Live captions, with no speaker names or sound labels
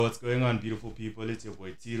What's going on, beautiful people? It's your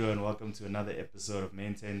boy Tiro, and welcome to another episode of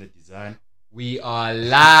Maintain the Design. We are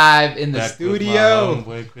live in the Back studio. with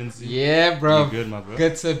my homeboy Quincy. Yeah, bro. You good, my bro?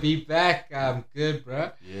 Good to be back. I'm good, bro.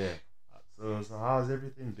 Yeah. So how's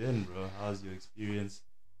everything been, bro? How's your experience?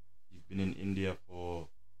 You've been in India for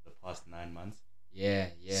the past 9 months. Yeah.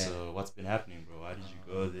 So what's been happening, bro? Why did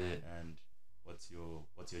you go there, Man. and what's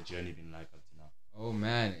your journey been like up to now? Oh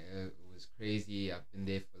man, it was crazy. I've been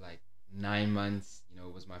there for like 9 months.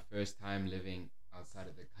 It was my first time living outside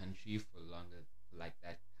of the country for longer, for like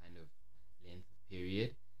that kind of length of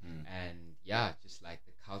period. Hmm. And yeah, just like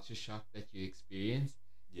the culture shock that you experience.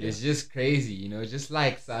 Yeah. It's just crazy, just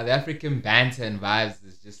like South African banter and vibes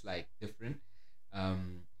is just like different.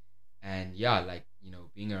 Um, and yeah, like,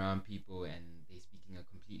 being around people and they speaking a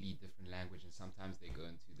completely different language, and sometimes they go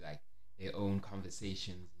into like their own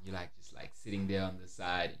conversations, and you're like just like sitting there on the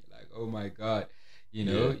side, and you're like, oh my god,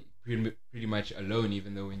 Yeah. pretty much alone,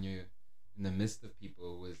 even though when you're in the midst of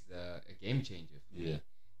people was a game changer for Yeah. me.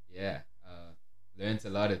 Yeah, learned a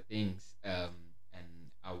lot of things,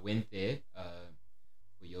 and I went there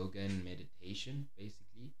for yoga and meditation.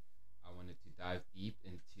 Basically, I wanted to dive deep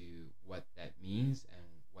into what that means and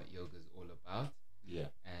what yoga is all about, Yeah.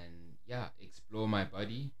 and yeah, explore my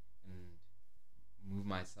body and move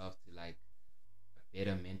myself to like a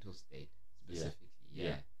better mental state specifically. Yeah.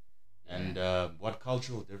 Yeah. And what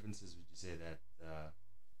cultural differences would you say that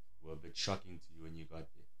were a bit shocking to you when you got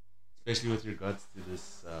there, especially with regards to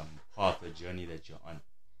this path or journey that you're on?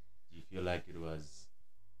 Do you feel like it was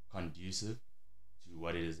conducive to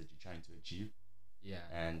what it is that you're trying to achieve? Yeah.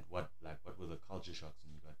 And what were the culture shocks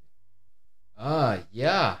when you got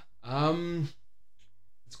Yeah.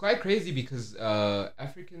 It's quite crazy because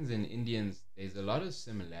Africans and Indians, there's a lot of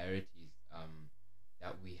similarities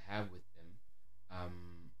that we have with them.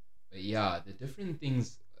 But yeah, the different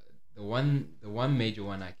things. The one major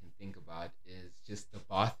one I can think about is just the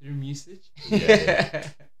bathroom usage. Yeah.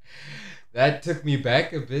 That took me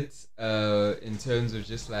back a bit in terms of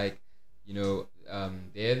just like,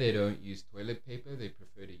 there they don't use toilet paper. They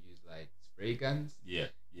prefer to use like spray guns. Yeah.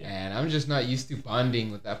 Yeah. And I'm just not used to bonding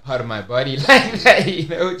with that part of my body like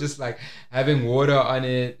that, just like having water on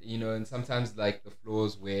it, and sometimes like the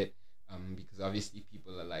floor's wet, because obviously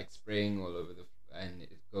people are like spraying all over and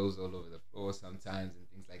it goes all over the floor sometimes and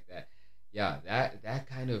things like that. Yeah, that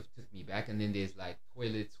kind of took me back. And then there's like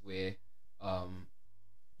toilets where,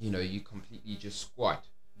 you completely just squat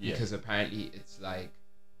Yeah. because apparently it's like,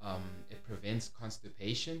 it prevents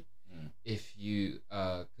constipation Mm. if you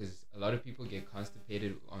because a lot of people get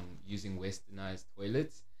constipated on using westernized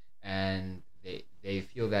toilets, and they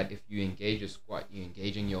feel that if you engage a squat, you're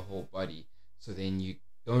engaging your whole body, so then you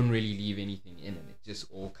don't really leave anything in and it just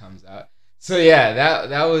all comes out. So yeah,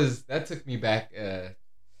 that took me back. That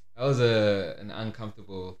was an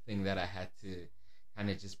uncomfortable thing that I had to kind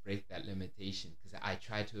of just break that limitation, because I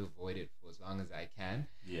try to avoid it for as long as I can.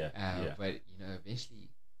 Yeah. Yeah. But eventually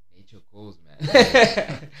nature calls, Yeah.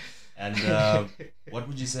 man. And what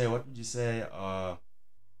would you say? What would you say are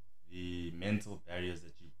the mental barriers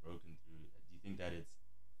that you've broken through? Do you think that it's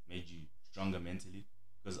made you stronger mentally?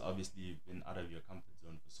 Because obviously you've been out of your comfort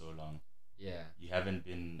zone for so long. Yeah, You haven't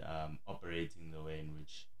been operating the way in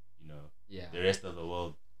which yeah, the rest of the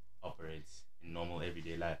world operates in normal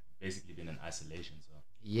everyday life. Basically, been in isolation. So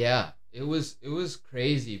yeah. It was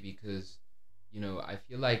crazy because I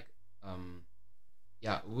feel like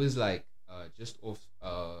yeah, it was like just off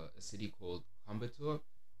a city called Coimbatore,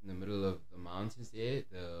 in the middle of the mountains there,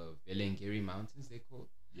 the Velengiri Mountains they called.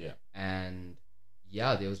 yeah, And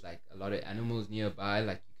yeah, there was like a lot of animals nearby.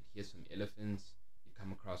 Like you could hear some elephants, you'd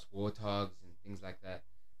come across warthogs and things like that,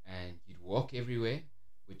 and you'd walk everywhere,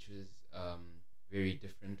 which was very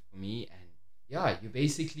different for me. And yeah, you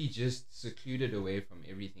basically just secluded away from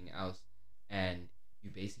everything else, and you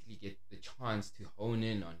basically get the chance to hone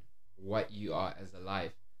in on what you are as a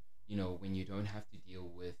life. When you don't have to deal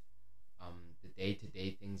with the day to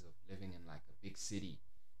day things of living in like a big city.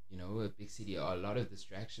 A big city, a lot of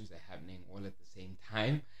distractions are happening all at the same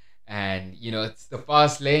time, and it's the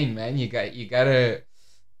fast lane, man. You gotta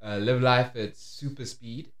live life at super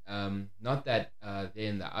speed. Not that there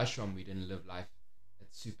in the ashram we didn't live life at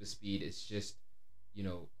super speed. It's just you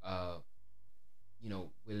know uh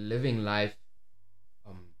we're living life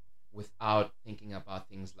um without thinking about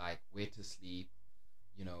things like where to sleep,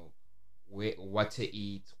 you know, what to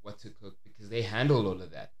eat, what to cook, because they handle all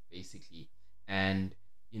of that basically. And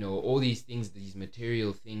all these things, these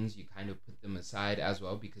material things, you kind of put them aside as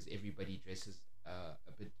well, because everybody dresses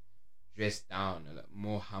a bit dressed down, a lot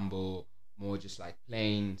more humble, more just like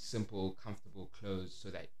plain, simple, comfortable clothes, so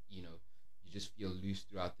that you just feel loose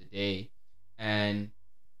throughout the day. And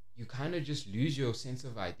you kind of just lose your sense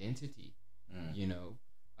of identity, Mm. you know,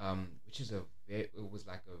 which is it was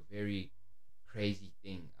like a very crazy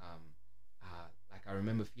thing. Like I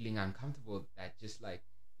remember feeling uncomfortable that just like,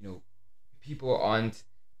 you know, people aren't,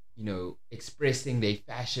 you know, expressing their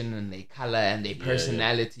fashion and their color and their Yeah,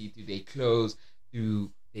 personality through their clothes,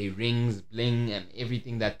 through their rings, bling, and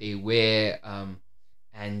everything that they wear.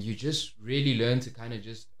 And you just really learn to kind of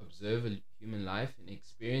just observe a human life and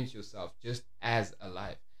experience yourself just as a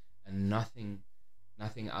life, and nothing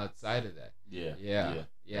outside of that. yeah, Yeah, yeah.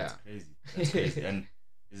 yeah. That's crazy. That's crazy. And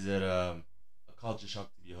is it a culture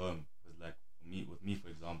shock to be home? Because like for me, with me, for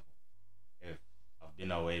example, if I've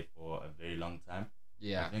been away for a very long time,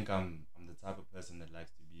 I Yeah, think I'm the type of person that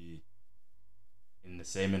likes to be in the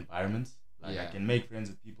same environment. Like I yeah, can make friends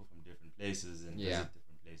with people from different places and yeah, visit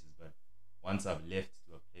different places, but once I've left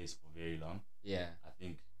to a place for very long, yeah, I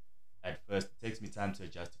think at first it takes me time to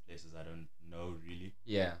adjust to places I don't know really.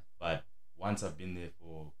 yeah, But once I've been there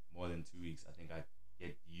for more than 2 weeks, I think I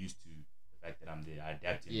get used to the fact that I'm there. I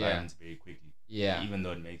adapt to yeah, environments very quickly, yeah, even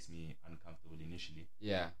though it makes me uncomfortable initially.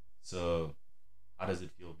 yeah. So, how does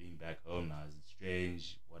it feel being back home now? Is it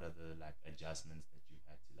strange? What are the like adjustments that you've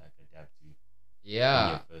had to like adapt to in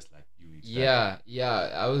your Yeah, first like few weeks back? yeah.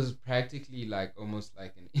 I was practically like almost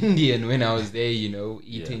like an Indian when I was there, you know,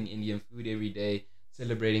 Yeah, eating Indian food every day,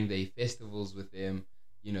 celebrating their festivals with them,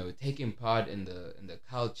 you know, taking part in the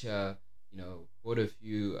culture, you know, bought a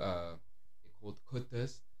few they're called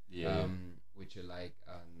kutas, yeah, which are like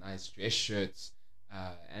nice dress shirts.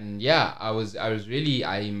 And yeah, I was really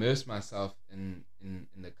I immersed myself in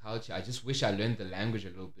the culture. I just wish I learned the language a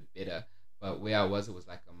little bit better. But where I was, it was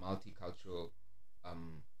like a multicultural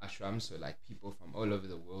ashram, so like people from all over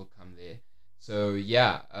the world come there. So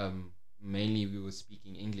yeah, mainly we were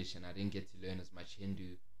speaking English, and I didn't get to learn as much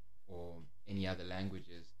Hindu or any other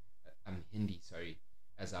languages. Hindi, sorry,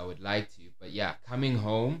 as I would like to. But yeah, coming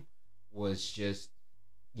home was just,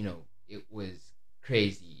 you know, it was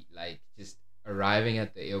crazy. Like just arriving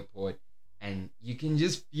at the airport, and you can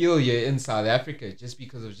just feel you're in South Africa just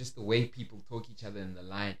because of just the way people talk each other in the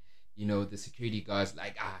line. You know, the security guards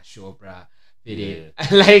like, sure, bruh, fit it.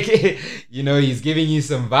 yeah, Like, you know, he's giving you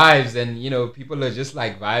some vibes, and you know, people are just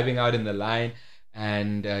like vibing out in the line.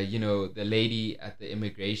 And you know, the lady at the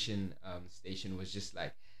immigration station was just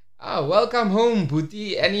like, welcome home,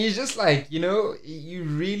 Booty. And he's just like, you know, you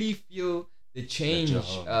really feel the that you're change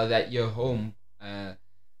home. that you're Mm. home.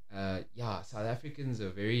 Yeah, South Africans are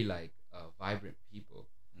very like vibrant people,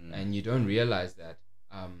 Mm. and you don't realize that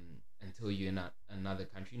until you're in another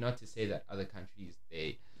country. Not to say that other countries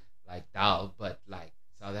they like dull, but like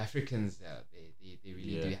South Africans, they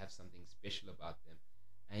really do Yeah, have something special about them.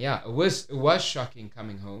 And yeah, it was shocking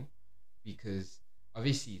coming home because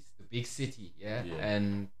obviously it's the big city, yeah, yeah,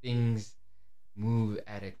 and things move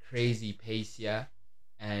at a crazy pace here,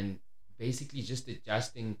 and basically just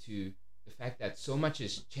adjusting to the fact that so much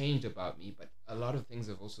has changed about me, but a lot of things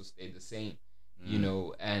have also stayed the same, you mm.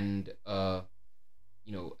 know, and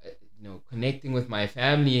connecting with my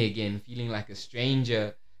family again, feeling like a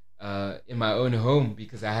stranger in my own home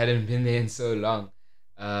because I hadn't been there in so long.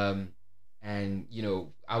 Um, and you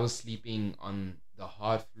know, I was sleeping on the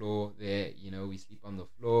hard floor there. You know, we sleep on the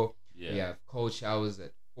floor. We Yeah, have cold showers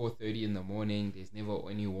at 4:30 in the morning. There's never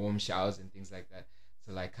any warm showers and things like that.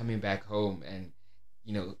 So like coming back home and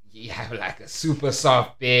you know you have like a super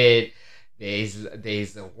soft bed.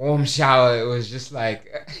 There's a warm shower. It was just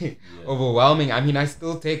like yeah, overwhelming. I mean, I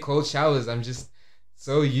still take cold showers. I'm just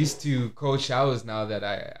so used to cold showers now that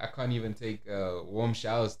I can't even take warm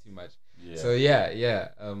showers too much. yeah, So yeah, yeah.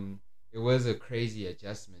 It was a crazy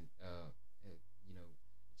adjustment. You know,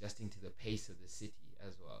 adjusting to the pace of the city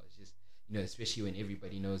as well. It's just, you know, especially when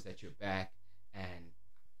everybody knows that you're back, and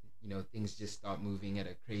you know things just start moving at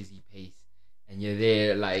a crazy pace, and you're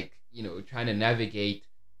there like, you know, trying to navigate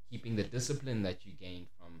keeping the discipline that you gained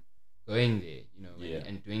from going there, you know, yeah,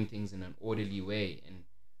 and doing things in an orderly way, and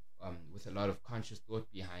with a lot of conscious thought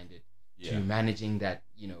behind it, to yeah. managing that,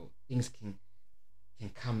 you know, things can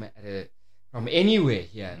come at a from anywhere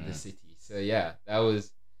here in the Mm. city. So yeah, that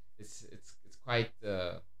was it's quite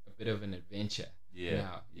a bit of an adventure Yeah,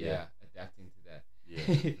 now. yeah, Yeah, adapting to yeah.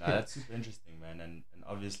 that. Now that's super interesting, man. And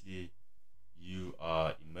obviously you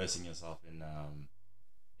are immersing yourself in a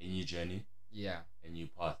new journey, Yeah, a new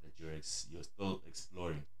path that you're still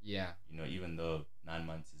exploring. yeah, You know, even though 9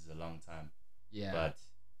 months is a long time, yeah, but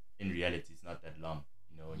in reality, it's not that long.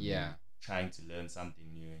 You know, when yeah, you're trying to learn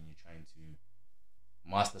something new and you're trying to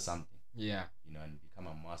master something, yeah, you know, and become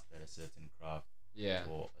a master at a certain craft yeah,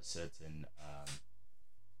 or a certain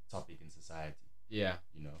topic in society, yeah,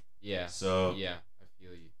 you know. yeah, So yeah. I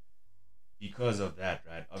feel you. because of that,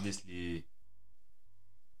 right? Obviously,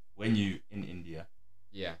 when you in India,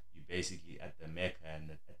 Yeah. you basically at the Mecca and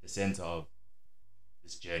at the center of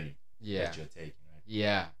this journey Yeah. that you're taking, right?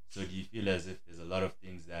 Yeah. So do you feel as if there's a lot of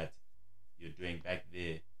things that you're doing back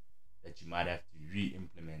there that you might have to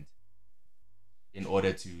re-implement in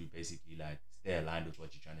order to basically like stay aligned with what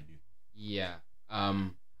you're trying to do? Yeah.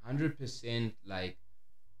 100%, like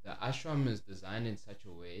the ashram is designed in such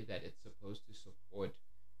a way that it's supposed to support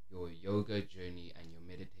your yoga journey and your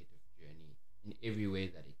meditative journey in every way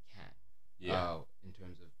that it can. Yeah. In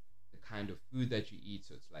terms of the kind of food that you eat,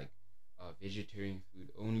 so it's like vegetarian food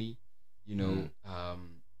only, you know.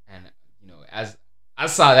 And you know, as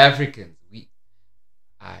South Africans,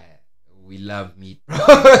 I we love meat, bro.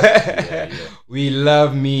 Yeah. We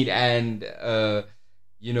love meat, and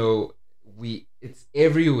you know, it's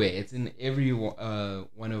everywhere. It's in every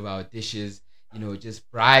one of our dishes. You know, just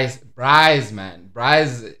braais, man.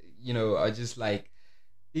 Braais, you know, are just like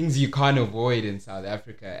things you can't avoid in South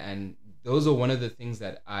Africa, and those are one of the things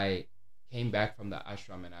that I came back from the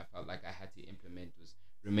ashram and I felt like I had to implement was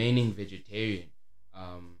remaining vegetarian,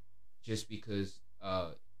 um, just because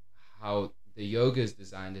how the yoga is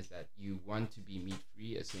designed is that you want to be meat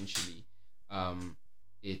free essentially. Um,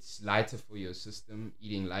 it's lighter for your system,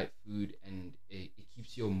 eating light food, and it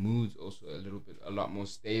keeps your moods also a lot more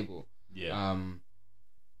stable. Yeah.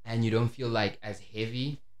 And you don't feel like as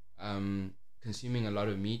heavy. Consuming a lot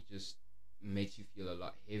of meat just makes you feel a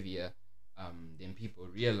lot heavier than people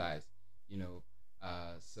realize, you know.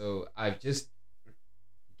 So I've just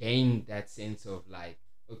gained that sense of like,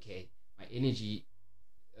 okay, my energy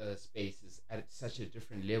space is at such a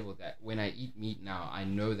different level that when I eat meat now, I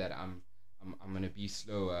know that I'm gonna be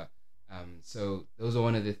slower. So those are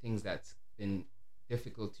one of the things that's been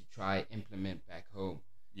difficult to try implement back home.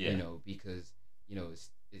 Yeah. You know, because you know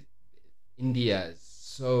India is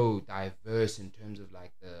so diverse in terms of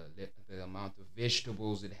like the amount of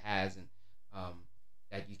vegetables it has, and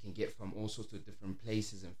that you can get from all sorts of different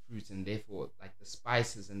places and fruits, and therefore like the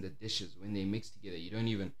spices and the dishes when they mix together, you don't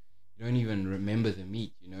even remember the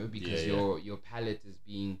meat, you know, because Yeah. your palate is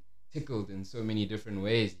being tickled in so many different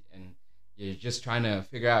ways, and you're just trying to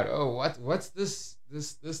figure out, oh, what's this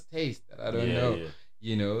taste that I don't know, Yeah.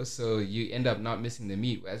 you know. So you end up not missing the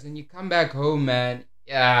meat, whereas when you come back home, man,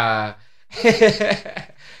 yeah,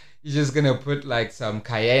 you're just gonna put like some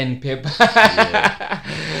cayenne pepper.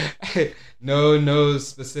 No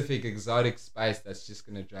specific exotic spice that's just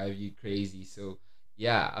gonna drive you crazy. So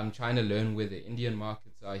yeah, I'm trying to learn where the Indian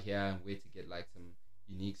markets are here and where to get like some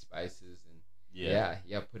unique spices, and Yeah.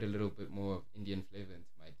 put a little bit more of Indian flavor into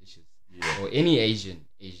my dishes, Yeah. or any Asian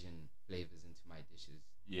flavors into my dishes.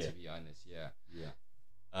 Yeah. To be honest, yeah.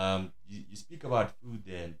 Yeah. You speak about food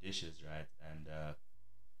there and dishes, right? And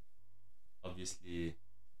obviously,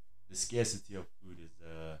 the scarcity of food is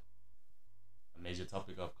a major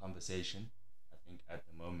topic of conversation. I think at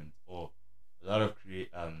the moment, or a lot of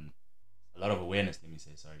a lot of awareness. Let me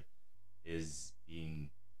say, sorry, is being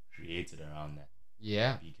created around that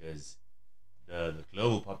Yeah, because the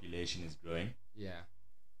global population is growing, yeah,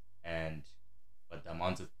 and but the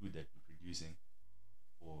amount of food that we're producing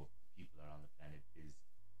for people around the planet is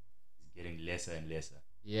getting lesser and lesser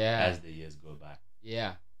yeah, as the years go by.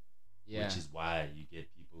 yeah, yeah, Which is why you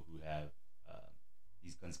get people who have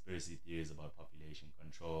these conspiracy theories about population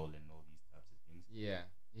control and all these types of things. yeah,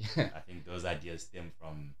 yeah, I think those ideas stem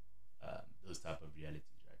from those type of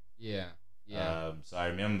realities, right? yeah, yeah, So I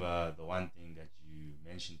remember the one thing that you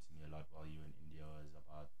mentioned to me a lot while you were in India was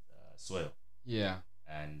about soil, yeah,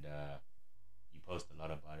 and you post a lot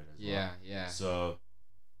about it as well. yeah, yeah. So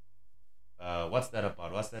what's that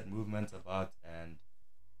about? What's that movement about? And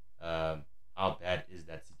how bad is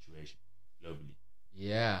that situation globally?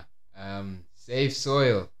 Yeah. Save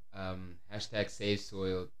soil. Hashtag save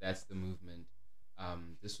soil. That's the movement.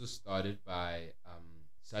 This was started by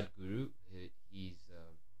Sadhguru. He's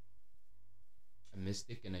a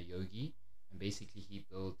mystic and a yogi, and basically he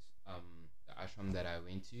built the ashram that I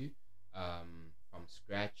went to from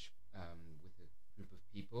scratch with a group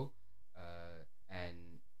of people,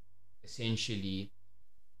 and essentially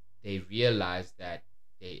they realized that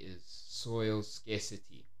there is soil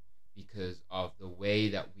scarcity because of the way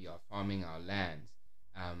that we are farming our lands.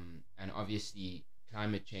 And obviously,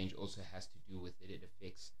 climate change also has to do with it. It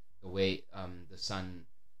affects the way the sun,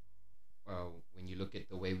 when you look at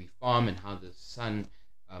the way we farm and how the sun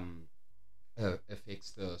um,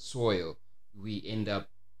 affects the soil, we end up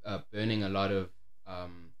burning a lot of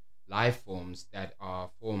life forms that are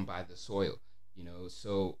formed by the soil. You know,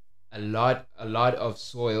 so a lot of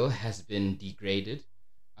soil has been degraded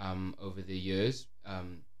over the years,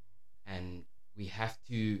 and we have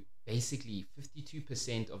to basically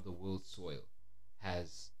 52% of the world's soil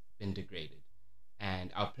has been degraded,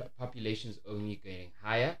 and our population is only getting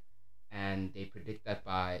higher. And they predict that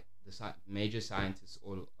by major scientists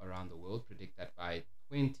all around the world predict that by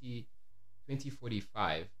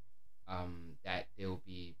 2045, that there will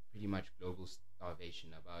be pretty much global starvation.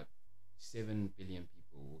 About 7 billion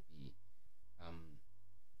people will be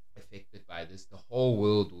affected by this. The whole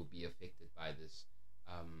world will be affected by this.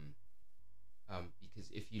 Um,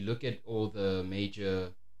 because if you look at all the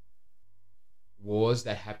major wars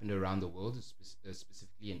that happened around the world,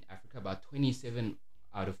 specifically in Africa, about 27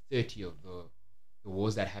 out of 30 of the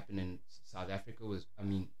wars that happened in South Africa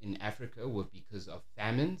in Africa were because of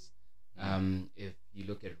famines. If you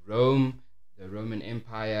look at Rome, the Roman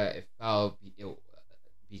Empire, it fell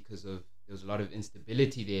because of, there was a lot of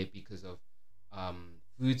instability there because of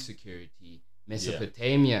food security.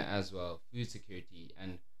 Mesopotamia as well, food security.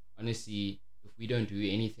 And honestly, if we don't do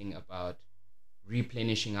anything about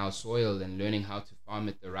replenishing our soil and learning how to farm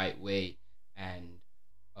it the right way, and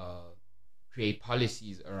create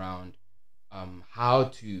policies around how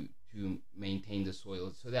to maintain the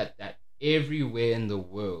soil, so that everywhere in the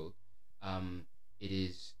world, it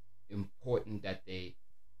is important that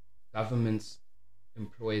governments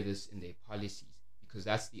employ this in their policies, because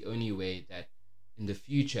that's the only way that in the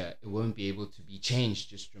future it won't be able to be changed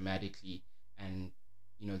just dramatically, and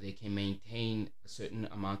they can maintain a certain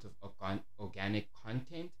amount of organic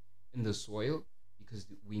content in the soil, because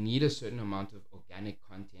we need a certain amount of organic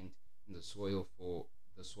content in the soil for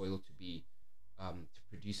the soil to be to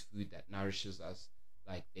produce food that nourishes us.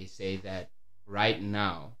 Like they say that right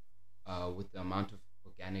now, with the amount of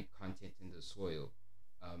organic content in the soil,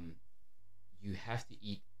 you have to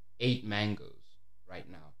eat 8 mangoes right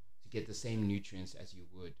now to get the same nutrients as you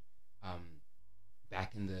would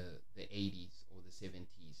back in the 80s or the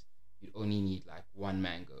 70s. You'd only need like 1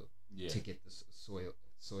 mango to get the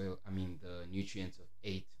the nutrients of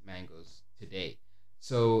 8 mangoes today.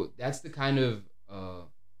 So that's the kind of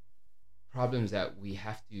problems that we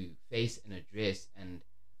have to face and address. And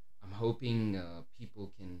I'm hoping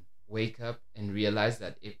people can wake up and realize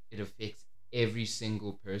that it affects every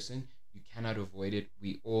single person. You cannot avoid it.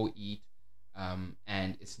 We all eat.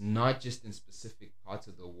 And it's not just in specific parts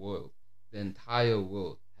of the world. The entire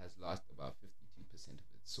world has lost about 52%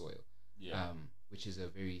 of its soil, which is a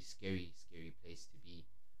very scary, scary place to be.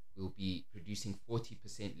 We'll be producing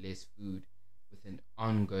 40% less food with an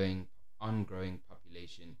ongrowing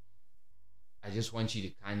population. I just want you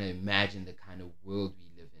to kind of imagine the kind of world we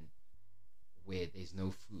live in, where there's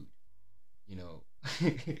no food.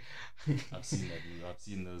 I've seen that movie. I've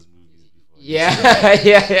seen those movies before.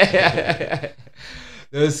 Yeah.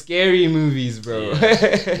 Those scary movies, bro.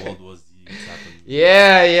 World War Z type of movie.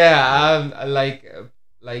 Yeah.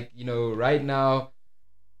 Right now,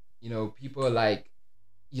 people are like,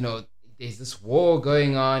 there's this war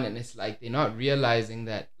going on, and it's like they're not realizing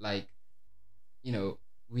that,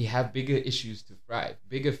 we have bigger issues to fry,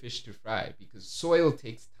 bigger fish to fry, because soil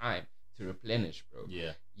takes time to replenish, bro.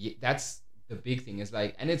 Yeah. That's the big thing. It's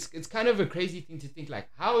like, and it's kind of a crazy thing to think, like,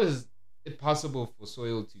 how is it possible for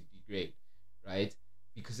soil to degrade, right?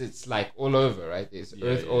 Because it's like all over, right? There's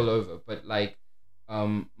earth all over, but like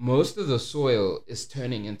most of the soil is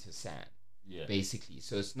turning into sand, basically.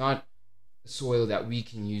 So it's not soil that we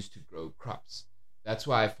can use to grow crops. That's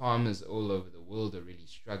why farmers all over the world are really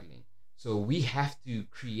struggling. So we have to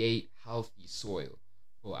create healthy soil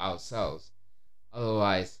for ourselves.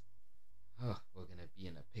 Otherwise, we're gonna be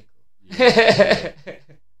in a pickle.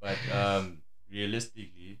 But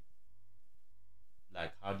realistically,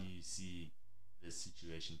 like, how do you see this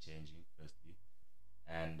situation changing, firstly?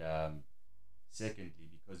 And secondly,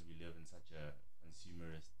 because we live in such a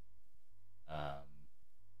consumerist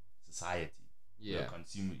society, we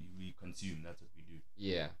consume, that's what we do.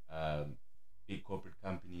 Big corporate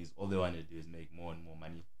companies, all they want to do is make more and more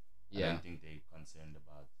money. I don't think they're concerned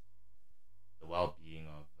about the well-being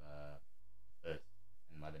of Earth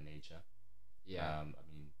and Mother Nature. I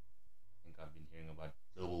think I've been hearing about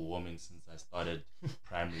global warming since I started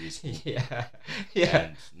primary school.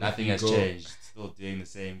 And nothing has changed. Still doing the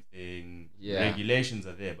same thing. Regulations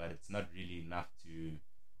are there, but it's not really enough to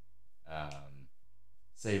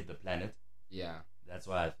save the planet. That's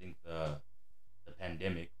why I think the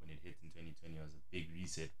pandemic, when it hit in 2020, was a big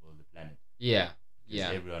reset for the planet.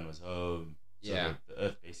 Because everyone was home. So the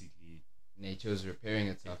Earth basically, nature was repairing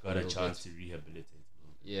itself. It got a chance to rehabilitate a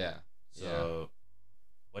little bit. So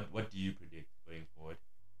what do you predict going forward?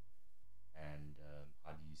 And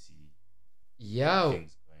how do you see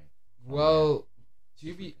things going? Well,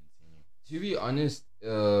 to be honest,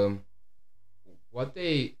 what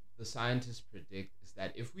the scientists predict is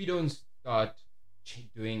that if we don't start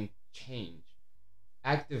doing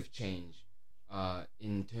active change,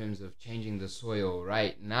 in terms of changing the soil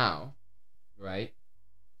right now, right,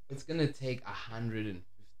 it's gonna take 150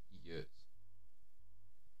 years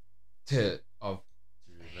of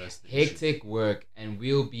To reverse the issue. hectic work, and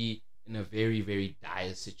we'll be in a very, very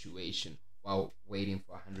dire situation while waiting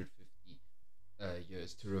for 150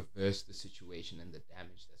 years to reverse the situation and the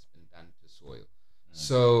damage that's been done to soil.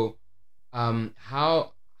 So,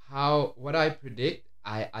 how what I predict,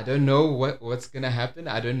 I don't know what's gonna happen.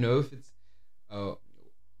 I don't know if it's uh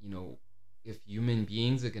you know if human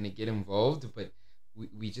beings are gonna get involved, but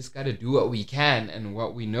we just gotta do what we can and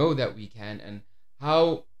what we know that we can. And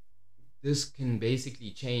how this can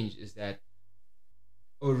basically change is that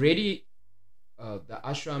already, the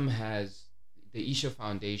ashram has, the Isha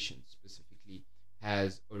Foundation specifically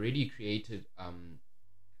has already created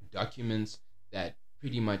documents that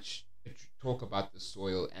pretty much talk about the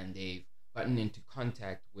soil, and they've gotten into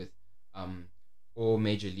contact with all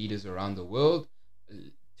major leaders around the world,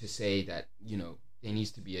 to say that there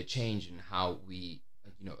needs to be a change in how we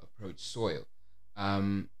approach soil.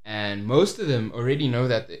 And most of them already know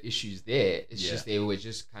that the issue's there. It's just they were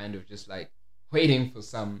just kind of just like waiting for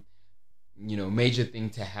some major thing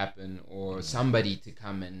to happen, or somebody to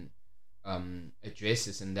come and address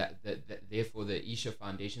this, and that therefore the Isha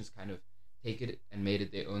Foundation's kind of take it and made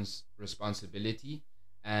it their own responsibility.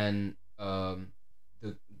 And the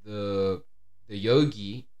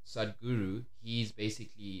yogi Sadhguru, he's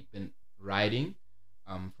basically been riding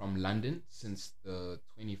from London since the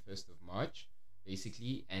 21st of March,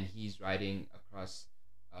 basically, and he's riding across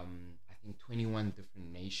I think 21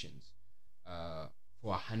 different nations for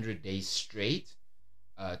 100 days straight,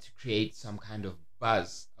 to create some kind of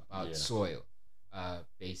buzz about soil,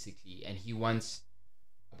 basically. And he wants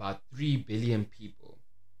about 3 billion people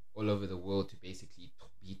all over the world to basically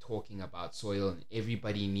be talking about soil, and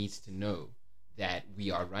everybody needs to know that we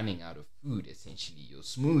are running out of food. Essentially, your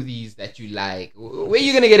smoothies that you like, where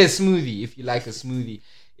you gonna get a smoothie if you like a smoothie?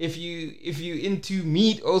 If you into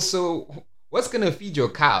meat, also, what's gonna feed your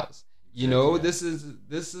cows? This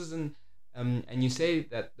isn't. And you say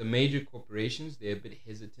that the major corporations, they're a bit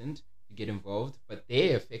hesitant to get involved, but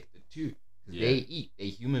they're affected too, because they eat. They're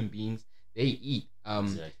human beings. They eat.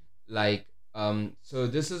 So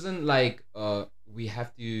this isn't like we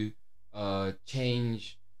have to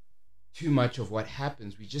change too much of what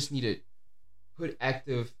happens. We just need to put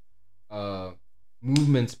active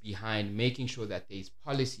movements behind making sure that there's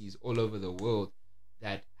policies all over the world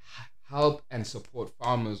that help and support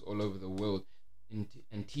farmers all over the world,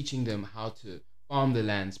 and teaching them how to farm the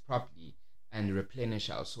lands properly and replenish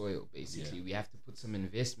our soil. Basically, we have to put some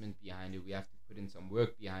investment behind it. We have to put in some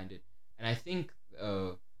work behind it. And I think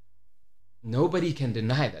nobody can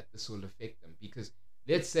deny that this will affect them, because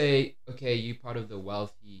let's say, okay, you're part of the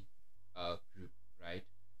wealthy group, right?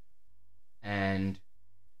 And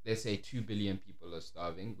let's say 2 billion people are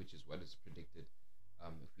starving, which is what is predicted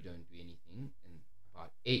if we don't do anything. In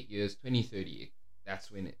about 8 years, 2030,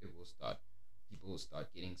 that's when it will start. People will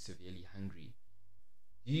start getting severely hungry.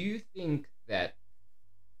 Do you think that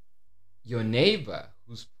your neighbor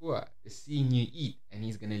who's poor is seeing you eat and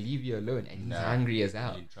he's gonna leave you alone, and he's hungry as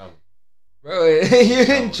hell? You're in trouble, bro.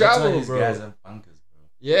 You're in trouble, these bro. guys have bunkers, bro.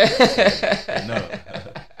 Yeah. No.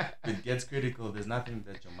 If it gets critical, there's nothing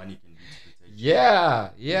that your money can do to protect you.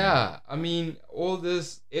 Yeah. I mean, all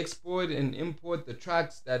this export and import, the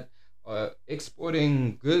trucks that are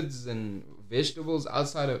exporting goods and vegetables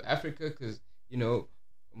outside of Africa, because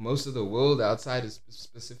most of the world outside, is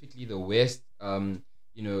specifically the West,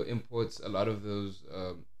 imports a lot of those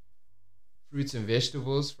fruits and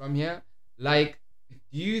vegetables from here. Like,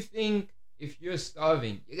 do you think if you're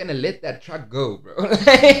starving, you're gonna let that truck go, bro?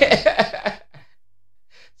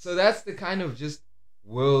 So that's the kind of just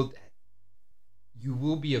world that you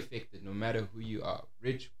will be affected, no matter who you are,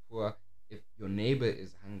 rich, poor. If your neighbor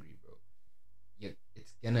is hungry, bro,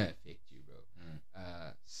 it's gonna affect you, bro.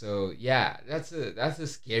 So yeah, that's a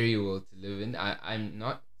scary world to live in. I'm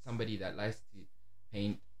not somebody that likes to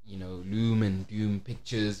paint gloom and doom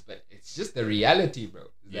pictures, but it's just the reality, bro.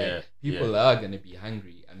 People are gonna be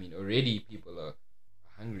hungry. I mean, already people are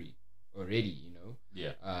hungry already.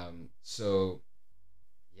 So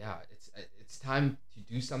yeah, it's time to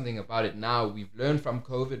do something about it now. We've learned from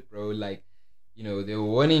COVID, bro. Like, there were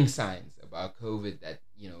warning signs about COVID that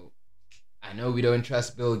I know we don't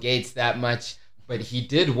trust Bill Gates that much, but he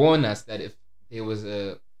did warn us that if there was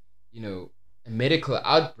a medical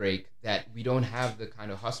outbreak, that we don't have the kind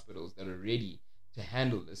of hospitals that are ready to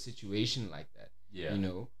handle a situation like that.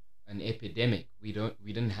 An epidemic. We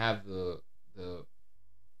didn't have the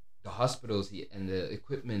the hospitals and the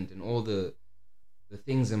equipment and all the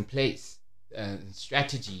things in place and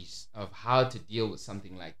strategies of how to deal with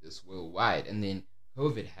something like this worldwide. And then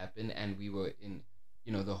COVID happened, and we were in,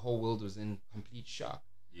 the whole world was in complete shock.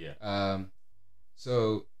 Yeah.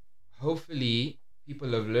 So hopefully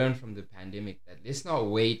people have learned from the pandemic that let's not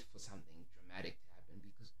wait for something dramatic to happen,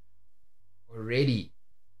 because already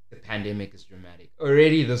the pandemic is dramatic.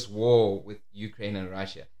 Already this war with Ukraine and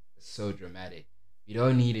Russia is so dramatic. We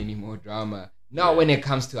don't need any more drama. Not when it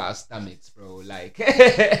comes to our stomachs, bro. Like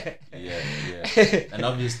yeah. And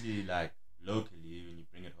obviously, like locally, when you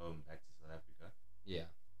bring it home back to South Africa, yeah,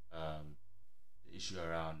 the issue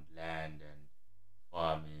around land and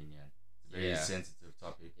farming, and it's a very sensitive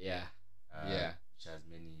topic. Yeah. Which has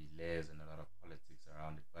many layers and a lot of politics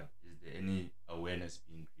around it. But is there any awareness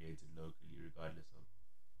being created locally, regardless of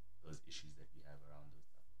those issues that we have around those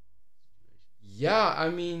type of situations? Yeah, I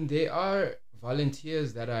mean, there are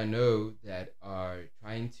volunteers that I know that are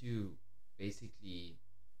trying to basically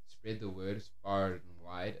spread the word as far and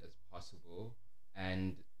wide as possible.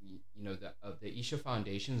 And the Isha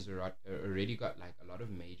Foundations are already got like a lot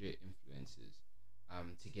of major influences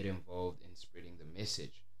to get involved in spreading the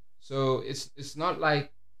message. So it's not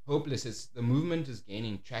like hopeless. It's the movement is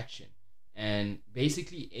gaining traction, and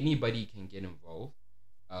basically anybody can get involved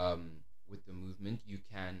with the movement. You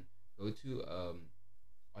can go to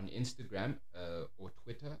on Instagram or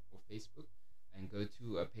Twitter or Facebook and go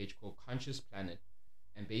to a page called Conscious Planet,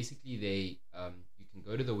 and basically they you can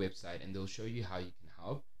go to the website and they'll show you how you can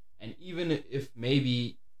help. And even if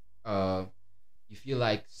maybe you feel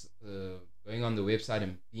like going on the website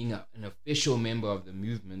and being an official member of the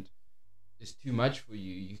movement is too much for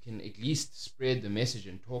you, you can at least spread the message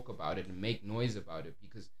and talk about it and make noise about it,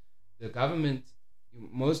 because the government,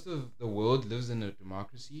 most of the world lives in a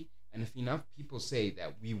democracy, and if enough people say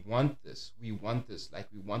that we want this, like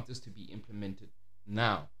we want this to be implemented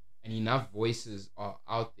now, and enough voices are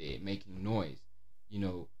out there making noise,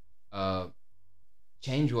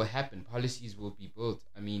 change will happen, policies will be built.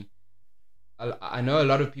 I mean, I know a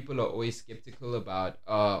lot of people are always skeptical about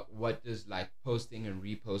what does like posting and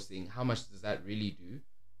reposting, how much does that really do?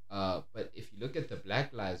 But if you look at the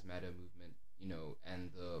Black Lives Matter movement,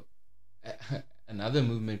 and the another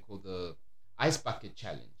movement called the Ice Bucket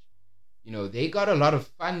Challenge, they got a lot of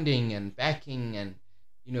funding and backing, and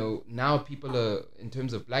now people are, in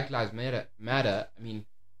terms of Black Lives Matter. I mean,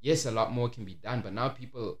 yes, a lot more can be done, but now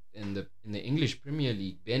people in the English Premier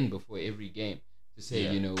League bend before every game to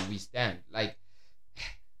say, we stand. Like,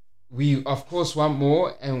 we of course want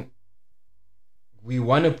more, and we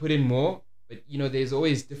want to put in more, but there's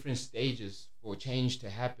always different stages for change to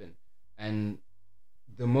happen, and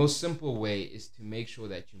the most simple way is to make sure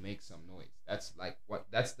that you make some noise.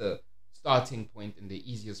 That's the starting point and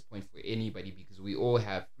the easiest point for anybody, because we all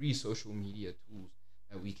have free social media tools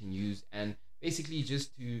that we can use. And basically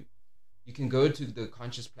you can go to the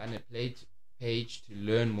Conscious Planet page to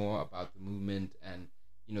learn more about the movement, and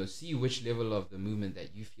see which level of the movement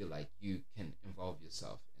that you feel like you can involve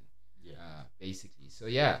yourself in. Basically, so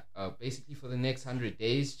basically for the next 100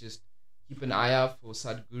 days, just keep an eye out for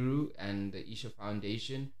Sadhguru and the Isha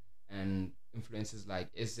Foundation and influencers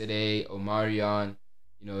like SZA, Omarion.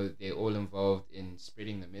 They're all involved in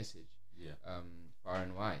spreading the message far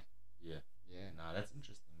and wide. Nah, that's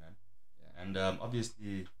interesting, man. And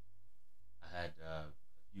obviously I had a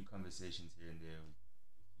few conversations here and there with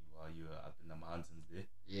you while you were up in the mountains there.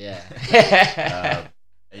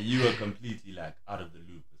 And you were completely like out of the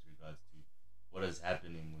loop with regards to what is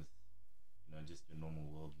happening with just your normal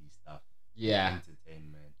worldly stuff,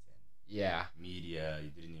 entertainment and media. You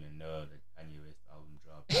didn't even know that Kanye West album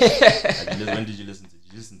dropped. When did you listen to it?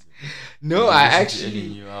 Did you listen to it? No, I actually, any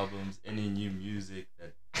new albums, any new music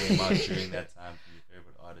that came out during that time from your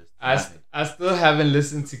favorite artist? I still haven't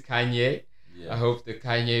listened to Kanye. I hope the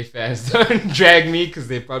Kanye fans don't drag me, because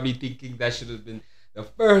they're probably thinking that should have been the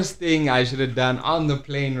first thing I should have done on the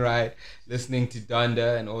plane ride, listening to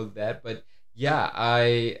Donda and all that. But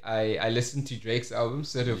I listened to Drake's album,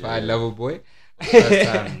 Certified Lover Boy. First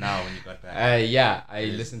time now when you got back. I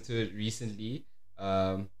listened to it recently.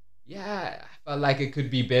 I felt like it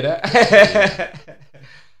could be better.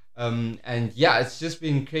 And it's just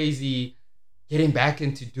been crazy getting back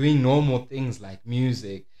into doing normal things like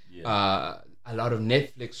music. A lot of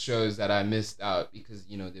Netflix shows that I missed out because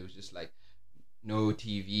there was just like no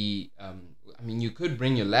TV. I mean, you could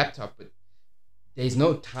bring your laptop, but there's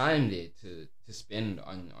no time there to spend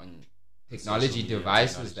on technology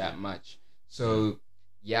devices that much. So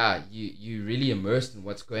you really immersed in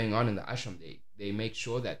what's going on in the ashram. They make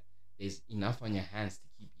sure that there's enough on your hands to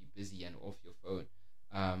keep you busy and off your phone.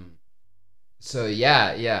 So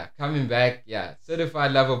yeah, coming back, yeah,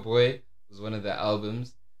 Certified Lover Boy was one of the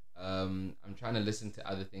albums. I'm trying to listen to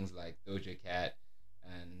other things like Doja Cat,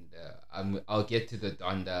 and I'll get to the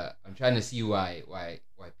Donda. I'm trying to see why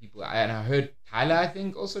people. And I heard Tyler, I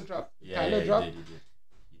think, also dropped. Yeah, Tyler yeah, dropped. he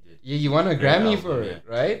did. Yeah, you won a Great Grammy album, for yeah. it,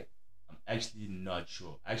 right? I'm actually not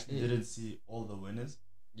sure. I actually Yeah. didn't see all the winners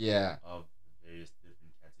Yeah, of the various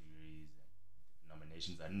different categories and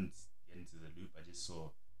nominations. I didn't get into the loop. I just saw,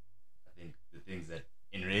 I think, the things that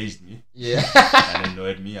enraged me yeah. and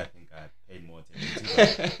annoyed me. I think I paid more attention to,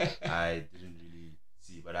 but I didn't really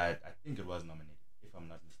see. But I think it was nominated, if I'm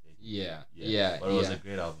not mistaken. Yeah. But it was a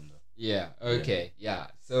great album, though. Yeah. Okay. Yeah.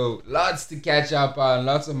 So lots to catch up on.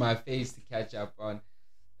 Lots of my faves to catch up on,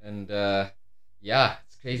 and yeah,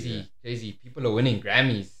 it's crazy. Crazy. People are winning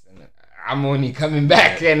Grammys, and I'm only coming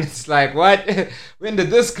back, and it's like, what? When did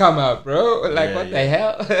this come out, bro? Like, Yeah, what yeah. the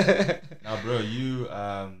hell? Now, bro, you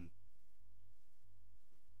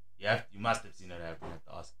must have seen it happen at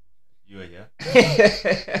the Oscars. You were here.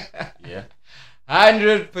 Yeah.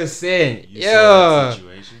 100%. You saw that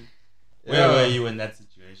situation. Where Yo. were you when that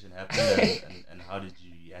situation happened, and how did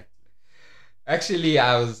you react to it? Actually,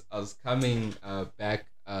 I was coming back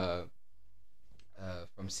from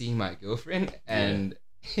seeing my girlfriend, and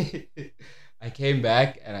I came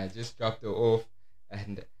back and I just dropped her off,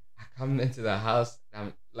 and I come into the house. And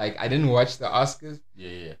I'm like, I didn't watch the Oscars,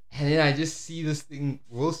 Yeah. and then I just see this thing,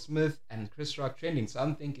 Will Smith and Chris Rock trending. So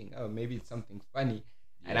I'm thinking, oh, maybe it's something funny,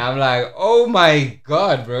 and I'm like, oh my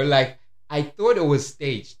god, bro! Like, I thought it was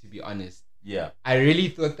staged, to be honest. Yeah. I really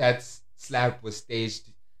thought that slap was staged.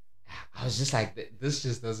 I was just like, this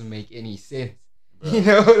just doesn't make any sense. Bro. You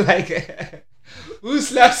know, like, who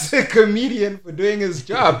slaps a comedian for doing his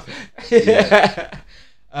job? Yeah.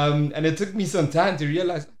 And it took me some time to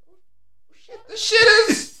realize, oh shit,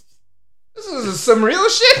 this is some real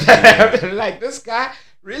shit that happened. Like, this guy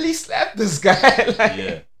really slapped this guy. Like,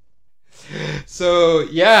 Yeah. So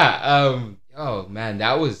yeah, oh man,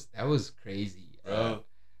 that was crazy, Bro,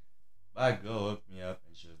 my girl woke me up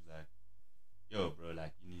and she was like, yo, bro,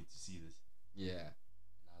 like, you need to see this. Yeah.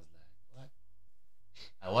 And I was like, what?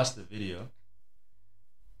 I watched the video,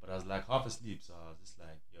 but I was like half asleep, so I was just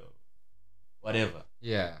like, yo, whatever.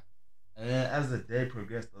 Yeah. And then as the day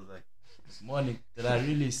progressed, I was like, this morning, did I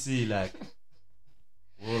really see, like,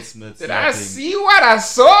 Will Smith Did I slapping? see what I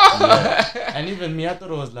saw? Yeah. And even me, I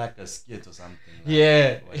thought it was like a skit or something. Like,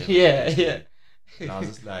 Yeah, whatever yeah, it was. yeah. And I was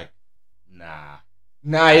just like, nah.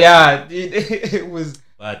 Nah, yeah, it was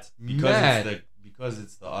But mad. because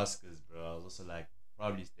it's the Oscars, bro, I was also like,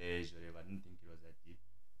 probably staged, whatever. I didn't think it was that deep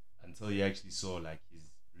until you actually saw like his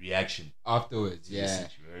reaction Afterwards, to the yeah,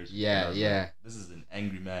 situation. Yeah, And I was yeah. like, this is an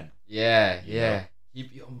angry man. yeah, You yeah. know?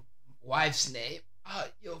 Keep your wife's name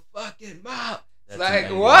out your fucking mouth. It's That's an like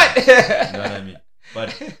angry what? man. You know what I mean?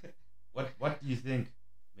 But what do you think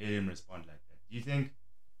made him respond like that? Do you think?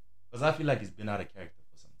 Because I feel like he's been out of character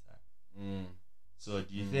for some time. Mm. So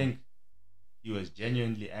do you think he was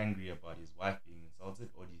genuinely angry about his wife being insulted,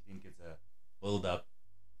 or do you think it's a build up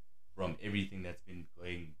from everything that's been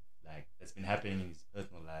that's been happening in his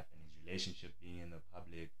personal life and his relationship being in the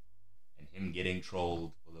public and him getting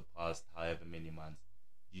trolled for the past however many months?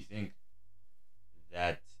 Do you think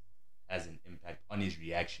that has an impact on his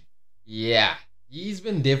reaction? Yeah, he's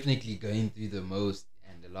been definitely going through the most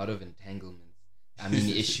and a lot of entanglements. I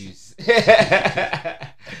mean, issues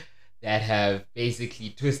that have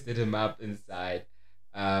basically twisted him up inside.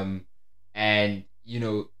 And you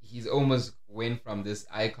know, he's almost went from this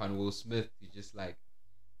icon Will Smith to just like,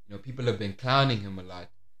 you know, people have been clowning him a lot,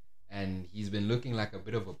 and he's been looking like a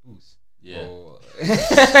bit of a poos. Yeah. Or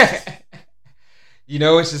you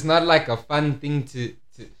know, it's just not like a fun thing to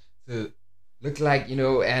look like, you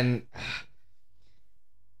know. And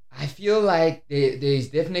I feel like there's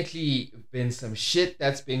definitely been some shit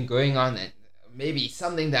that's been going on, and maybe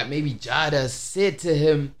something that maybe Jada said to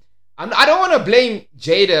him. I don't want to blame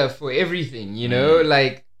Jada for everything, you know,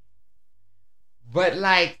 like, but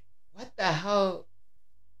like, what the hell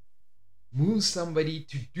moves somebody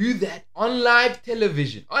to do that on live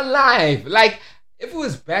television? On live, like, if it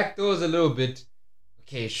was backdoors a little bit,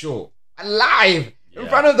 okay, sure. Live in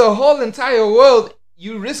front of the whole entire world,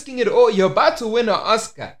 you risking it all. You're about to win an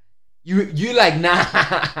Oscar. You like,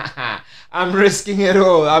 nah, I'm risking it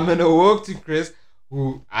all. I'm gonna walk to Chris,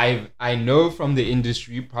 who I know from the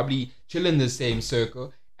industry, probably chill in the same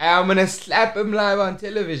circle, and I'm gonna slap him live on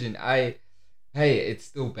television. It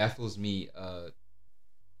still baffles me.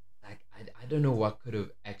 Like, I don't know what could have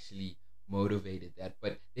actually motivated that,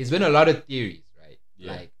 but there's been a lot of theories, right?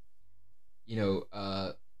 Yeah. Like, you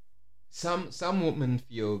know, some women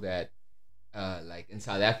feel that like in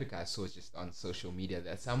South Africa, I saw just on social media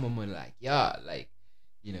that some women like, yeah, like,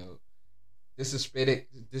 you know,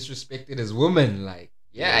 disrespected his woman, like,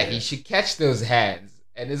 yeah, he should catch those hands.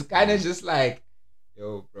 And it's kind of just like,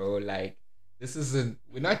 yo, bro, like, this isn't,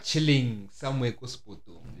 we're not chilling somewhere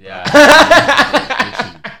Kusputu. Yeah.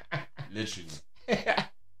 Literally.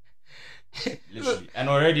 Literally. And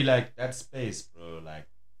already, like, that space, bro, like,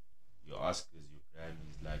 your Oscars, your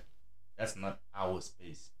Grammys, like, that's not our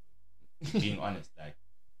space. Being honest, like,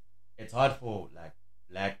 it's hard for, like,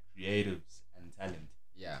 black creatives and talent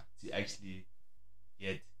to actually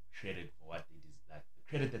get credit for what they deserve, like, the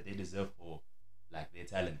credit that they deserve for, like, their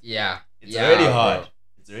talent. It's already hard. Bro.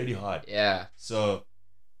 It's already hard. So,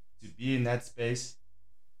 to be in that space,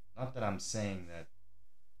 not that I'm saying that,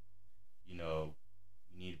 you know,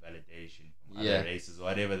 we need validation from other races or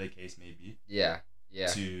whatever the case may be.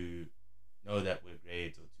 To know that we're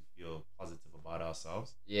great or to feel positive about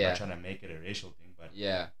ourselves. I'm not trying to make it a racial thing, but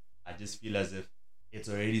I just feel as if it's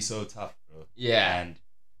already so tough, bro. And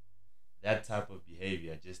that type of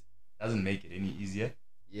behavior just doesn't make it any easier.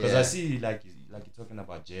 Because I see, like you're talking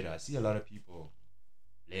about Jada, I see a lot of people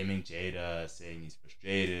blaming Jada, saying he's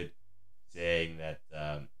frustrated, saying that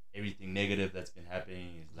everything negative that's been happening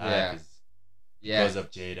in his life is because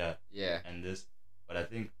of Jada and this. But I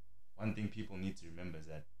think one thing people need to remember is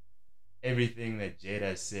that everything that Jada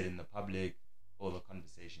has said in the public, all the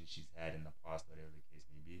conversations she's had in the past, whatever the case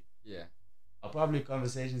may be, are probably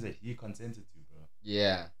conversations that he consented to, bro.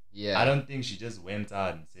 I don't think she just went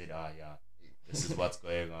out and said, this is what's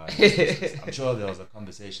going on. I'm sure there was a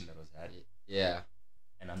conversation that was had.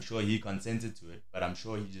 And I'm sure he consented to it, but I'm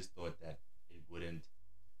sure he just thought that it wouldn't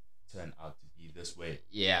turn out to be this way.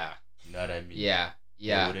 You know what I mean?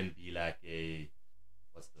 It wouldn't be like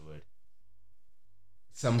what's the word?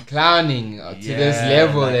 Some clowning to this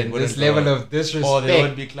level and this level of disrespect. Or they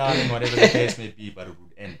would be clowning, whatever the case may be, but it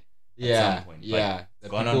would end at some point. It's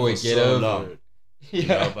gone on for so long. You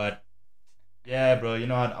know, but bro, you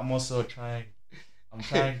know what? I'm also trying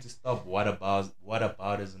to stop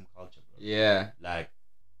whataboutism culture, bro. Like,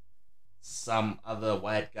 some other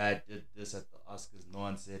white guy did this at the Oscars, no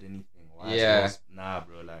one said anything. Nah,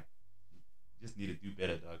 bro, like, you just need to do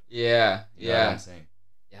better, dog. You know what I'm saying?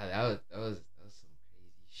 That was some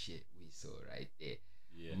crazy shit we saw right there.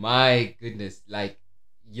 My goodness, like,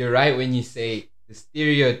 you're right when you say the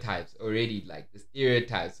stereotypes already, like the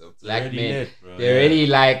stereotypes of black men, lit, bro. They're already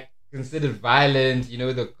like considered violent. You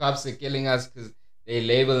know, the cops are killing us because they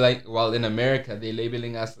label, like, well, in America they're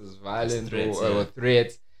labeling us as violent threats, or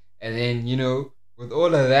threats. And then, you know, with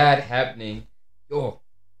all of that happening,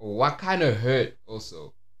 what kind of hurt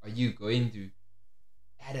also are you going through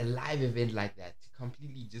at a live event like that to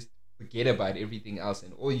completely just forget about everything else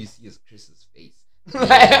and all you see is Chris's face?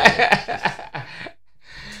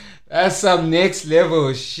 That's some next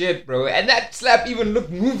level shit, bro. And that slap even looked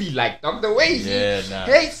movie-like, dog. The way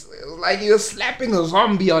like you're slapping a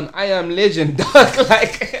zombie on I Am Legend, dog.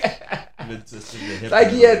 Like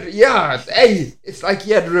he had, it's like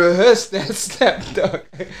he had rehearsed that slap, dog.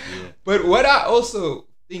 But what I also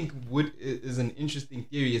think is an interesting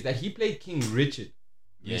theory is that he played King Richard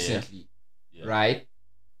recently, right?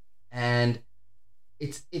 And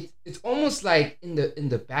it's almost like in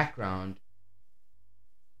the background,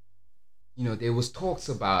 you know, there was talks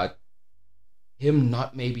about him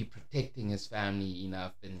not maybe protecting his family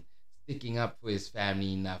enough and sticking up for his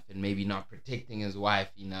family enough and maybe not protecting his wife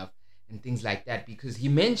enough and things like that, because he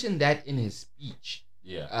mentioned that in his speech.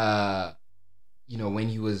 You know, when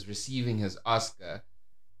he was receiving his Oscar,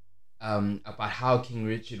 about how King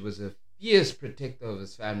Richard was a fierce protector of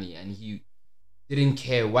his family and he didn't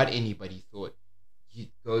care what anybody thought.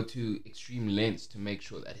 He'd go to extreme lengths to make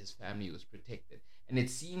sure that his family was protected. And it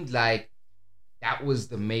seemed like that was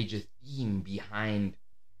the major theme behind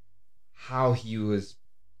how he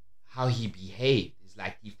behaved. It's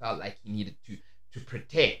like he felt like he needed to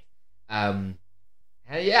protect. And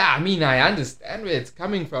I mean, I understand where it's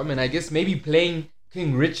coming from, and I guess maybe playing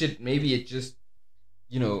King Richard, maybe it just,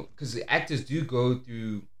 you know, because the actors do go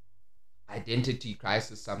through identity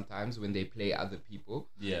crisis sometimes when they play other people.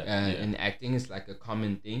 In acting, it's like a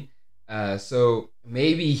common thing. So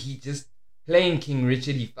maybe he just, playing King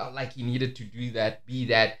Richard, he felt like he needed to do that, be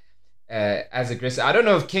that as aggressive. I don't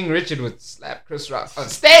know if King Richard would slap Chris Rock on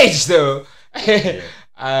stage, though.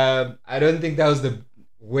 I don't think that was the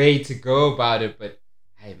way to go about it, but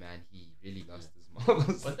hey, man, he really lost his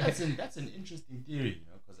marbles. But that's an interesting theory, you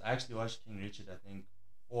know, because I actually watched King Richard, I think,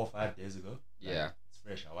 4 or 5 days ago. It's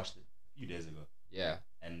fresh. I watched it a few days ago.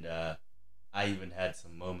 And I even had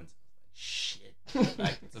some moments. I was like, shit.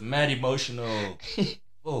 Like, it's a mad emotional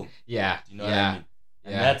film. You know what I mean?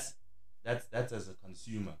 And that's as a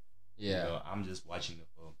consumer. You Yeah. know, I'm just watching the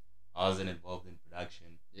film. I wasn't involved in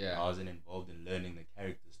production. Yeah. I wasn't involved in learning the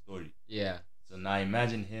character story. Yeah. So now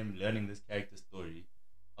imagine him learning this character story,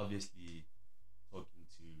 obviously talking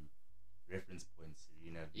to reference points,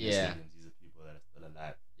 Serena, Venus Yeah. Williams. These are people that are still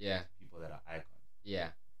alive, Yeah. people that are icons.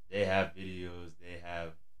 Yeah. They have videos, they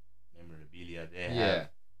have memorabilia, they Yeah. have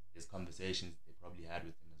these conversations they probably had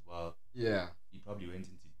with him as well. Yeah. He probably went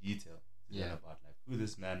into detail to learn Yeah. about like who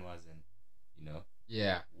this man was and you know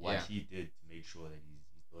Yeah. what Yeah. he did to make sure that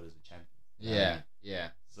his daughters were champions. You know what I Yeah. mean? Yeah.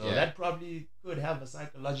 So Yeah. that probably could have a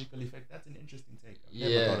psychological effect. That's an interesting take. I've never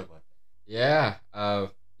Yeah. thought about that. Yeah.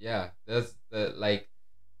 Yeah. That's the like.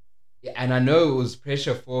 Yeah, and I know it was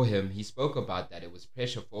pressure for him. He spoke about that. It was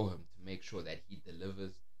pressure for him to make sure that he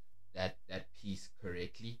delivers that piece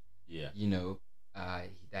correctly. Yeah. You know,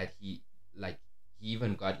 that he like he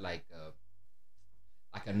even got like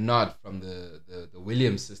a nod from the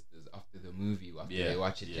Williams sisters after the movie after Yeah, they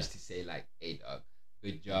watch it, yeah. just to say like, "Hey, dog,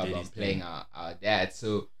 good job did on his playing thing. our dad."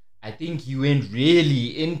 So I think he went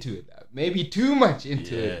really into it, maybe too much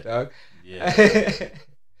into it, Yeah. dog. Yeah.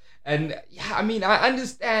 And yeah, I mean, I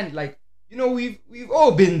understand. Like, you know, we've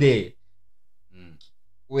all been there Mm.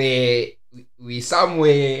 where we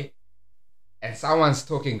somewhere and someone's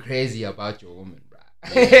talking crazy about your woman,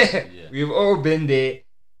 bruh. Yeah, yeah. We've all been there,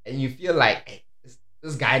 and you feel like, hey,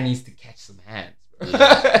 this guy needs to catch some hands, bro.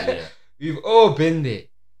 Yeah. We've all been there.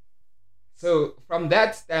 So from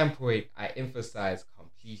that standpoint, I emphasize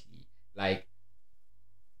completely. Like,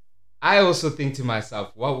 I also think to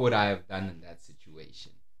myself, what would I have done in that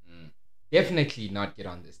situation? Mm. Definitely not get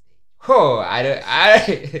on the stage. Oh,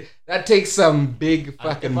 I that takes some big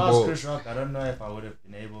fucking If I was balls. Chris Rock, I don't know if I would have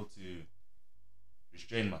been able to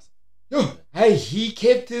restrain myself. Yo, hey, he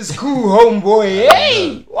kept his cool, homeboy.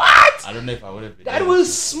 Hey, what? I don't know if I would have been That able was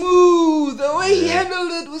to. smooth. The way he Yeah.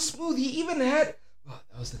 handled it was smooth. He even had,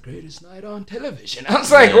 that was the greatest night on television. I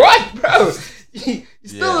was like, Yeah. what, bro? He's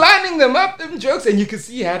still Yeah. lining them up, them jokes. And you could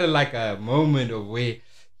see he had a moment of where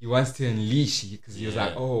he wants to unleash, because he was like,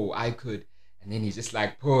 Yeah. oh, I could. And then he just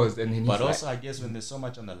like paused. And then he's But like, also, I guess when there's so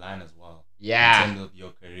much on the line as well, yeah, in terms of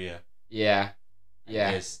your career, yeah, I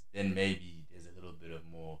yeah, guess then maybe there's a little bit of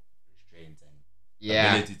more restraint and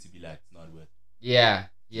yeah, ability to be like, it's not worth it. yeah,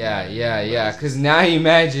 Yeah, yeah. but Because now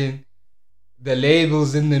imagine the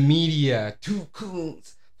labels in the media, two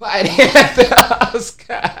coons fighting at the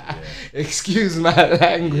Oscar. Yeah. Excuse my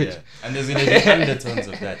language. Yeah. And there's going to be undertones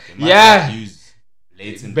of that. They might Yeah. not use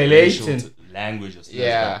blatant Blatant. racial language or slurs,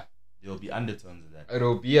 Yeah. but there'll be undertones of that.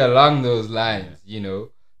 It'll be along those lines, you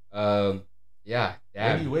know. Yeah,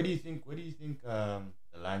 damn. Where do you think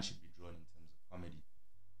the line should be drawn in terms of comedy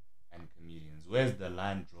and comedians? Where's the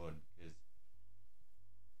line drawn? Because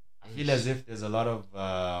I feel as if there's a lot of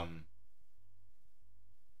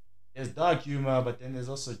there's dark humor, but then there's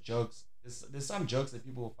also jokes. There's some jokes that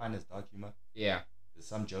people will find as dark humor. Yeah, There's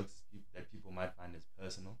some jokes that people might find as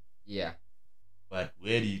personal. yeah. But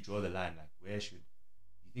where do you draw the line? Like, where should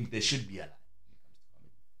you think there should be a line when it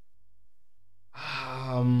comes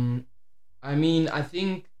to comedy? I mean, I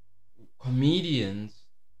think comedians,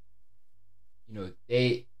 you know,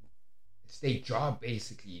 it's their job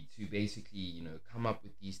basically to come up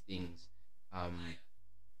with these things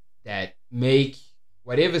that make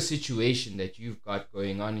whatever situation that you've got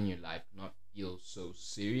going on in your life not feel so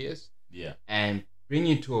serious, Yeah. and bring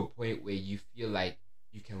you to a point where you feel like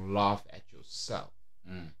you can laugh at yourself.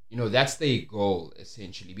 You know, that's their goal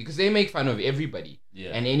essentially, because they make fun of everybody. Yeah.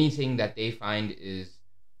 And anything that they find is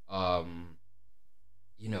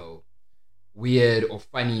you know, weird or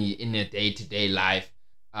funny in their day-to-day life.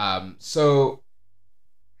 So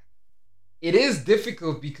it is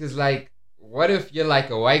difficult, because like, what if you're like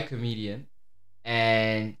a white comedian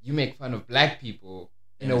and you make fun of black people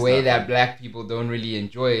in And a it's way not that funny. black people don't really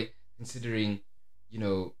enjoy, considering, you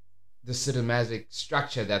know, the cinematic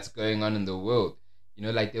structure that's going on in the world. You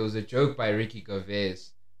know, like there was a joke by Ricky Gervais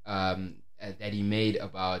that he made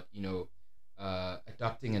about, you know,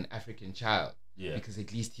 adopting an African child, Yeah. because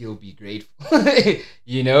at least he'll be grateful.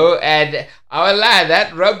 You know, and I will lie,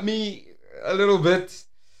 that rubbed me a little bit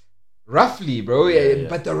roughly, bro. Yeah.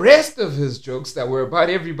 But the rest of his jokes that were about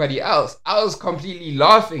everybody else, I was completely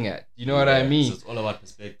laughing at. You know what I Yeah. mean? So it's all about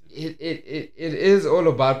perspective. It is all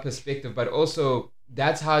about perspective, but also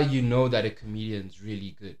that's how you know that a comedian's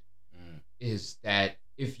really good, is that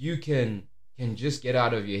if you can just get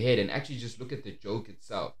out of your head and actually just look at the joke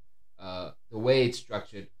itself, the way it's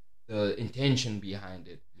structured, the intention behind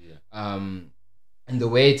it, Yeah. and the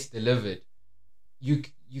way it's delivered,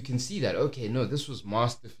 you can see that, okay, no, this was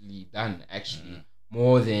masterfully done, actually,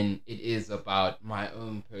 more than it is about my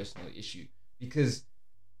own personal issue. Because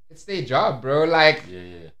it's their job, bro. Like,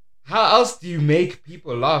 Yeah. how else do you make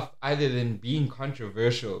people laugh other than being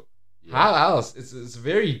controversial? Yeah. How else? It's a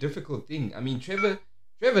very difficult thing. I mean, Trevor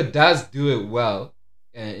does do it well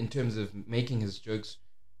in terms of making his jokes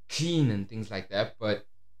clean and things like that. But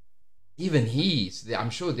even I'm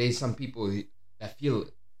sure there's some people that feel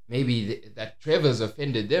maybe that Trevor's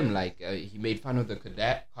offended them. Like he made fun of the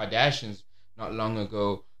Kardashians not long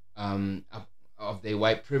ago of their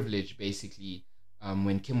white privilege, basically,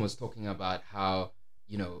 when Kim was talking about how,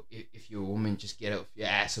 you know, if you're a woman, just get off your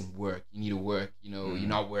ass and work. You need to work. You know, you're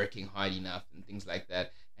not working hard enough and things like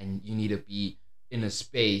that. And you need to be in a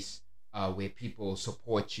space where people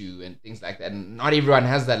support you and things like that. And not everyone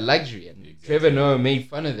has that luxury. And Exactly. Trevor Noah made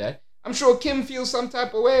fun of that. I'm sure Kim feels some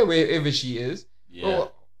type of way wherever she is. Yeah.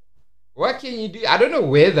 But what can you do? I don't know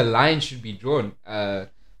where the line should be drawn.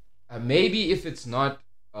 Maybe if it's not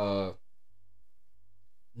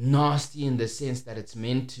nasty in the sense that it's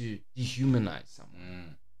meant to dehumanize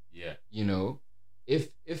someone. Yeah. You know, if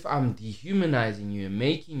I'm dehumanizing you and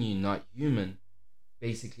making you not human,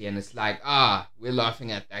 basically, and it's like, we're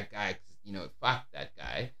laughing at that guy because, you know, fuck that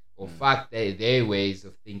guy, or fuck their ways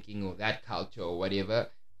of thinking, or that culture, or whatever,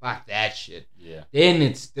 fuck that shit. Yeah. Then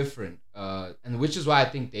it's different. And which is why I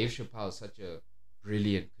think Dave Chappelle is such a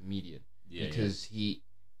brilliant comedian. Yeah. Because he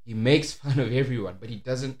makes fun of everyone, but he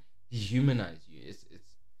doesn't dehumanize you. It's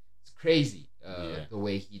crazy the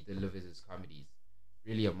way he delivers his comedies.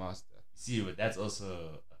 Really a master. See, but that's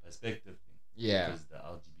also a perspective thing. Yeah. Because the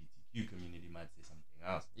LGBTQ community might say something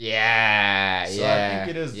else. Yeah. So yeah. I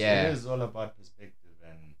think it is. Yeah. It is all about perspective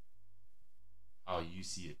and how you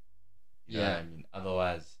see it. You know what I mean?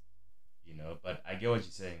 Otherwise, you know. But I get what you're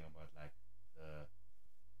saying about like the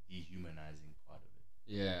dehumanizing part of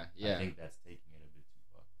it. Yeah. Yeah. I think that's taking it a bit too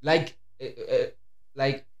far.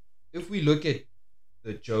 Like if we look at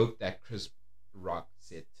the joke that Chris Rock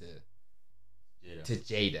said to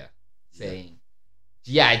Jada, saying,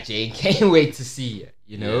 "G.I. Jane, can't wait to see you."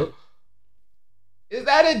 You know, is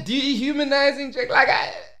that a dehumanizing joke? Like,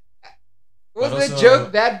 was the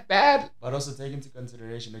joke that bad? But also take into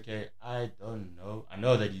consideration. Okay, I don't know. I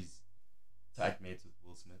know that he's tight mates with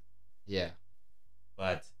Will Smith. Yeah,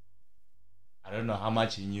 but I don't know how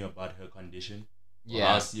much he knew about her condition. Or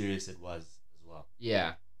how serious it was as well.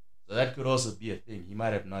 Yeah. So that could also be a thing. He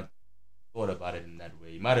might have not thought about it in that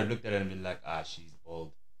way. He might have looked at it and been like, she's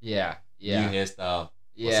bald. Yeah. New hairstyle.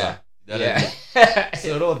 Yeah. Yeah.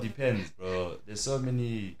 So it all depends, bro. There's so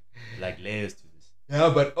many like layers to this.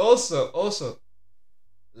 Yeah, but also,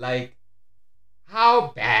 like,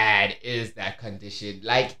 how bad is that condition?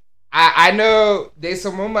 Like, I know there's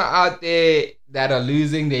some women out there that are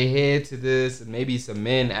losing their hair to this, and maybe some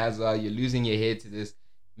men as well. You're losing your hair to this.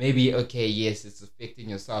 Maybe, okay, yes, it's affecting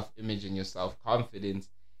your self-image and your self-confidence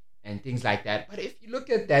and things like that. But if you look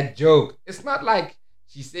at that joke, it's not like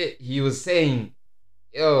he was saying,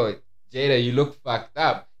 "Yo, Jada, you look fucked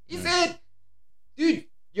up." He said, "Dude,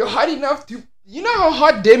 you're hot enough to..." You know how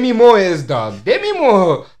hot Demi Moore is, dog. Demi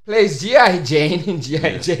Moore plays G.I. Jane in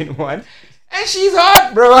G.I. Jane 1. And she's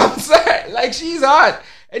hot, bro. I'm sorry. Like, she's hot.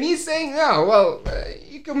 And he's saying,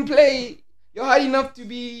 you can play... You're hot enough to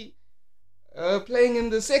be playing in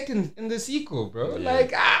the sequel, bro.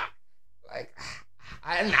 Yeah.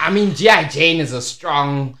 I mean, G.I. Jane is a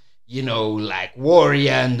strong, you know, like,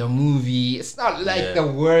 warrior in the movie. It's not like the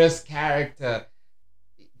worst character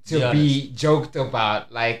to be joked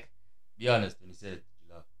about. Like, be honest, when you said it, did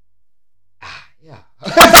you laugh?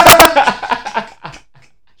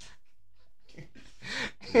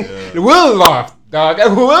 Will laughed, dog.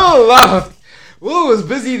 Will laughed. Will was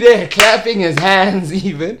busy there clapping his hands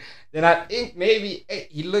even. Then I think maybe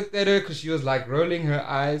he looked at her because she was like rolling her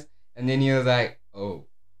eyes. And then he was like, "Oh,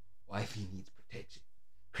 wifey needs protection.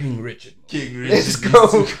 King Richard. Let's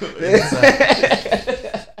go."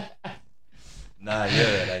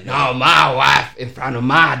 No, my wife in front of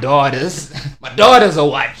my daughters. My daughters are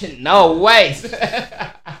watching. No way.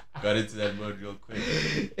 Got into that mode real quick.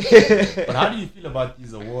 But how do you feel about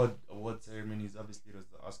these award ceremonies? Obviously, it was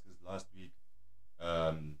the Oscars last week. It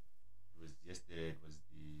was yesterday. It was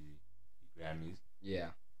the Grammys. Yeah.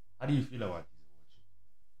 How do you feel about these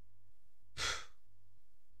awards?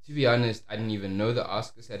 To be honest, I didn't even know the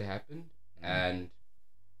Oscars had happened, and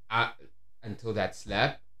until that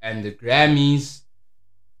slap. And the Grammys,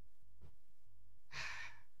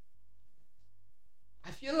 I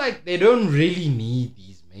feel like they don't really need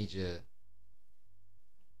these major,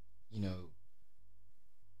 you know,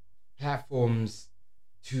 platforms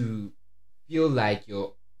to feel like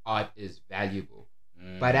your art is valuable.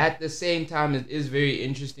 But at the same time, it is very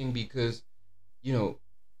interesting because, you know,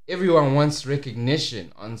 everyone wants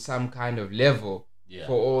recognition on some kind of level Yeah.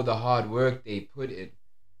 for all the hard work they put in,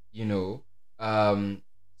 you know.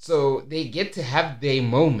 So they get to have their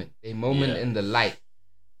moment Yeah. in the light.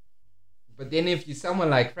 But then if you're someone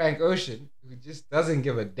like Frank Ocean, who just doesn't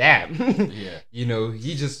give a damn, Yeah. you know,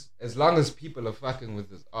 he just, as long as people are fucking with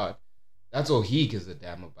his art, that's all he gives a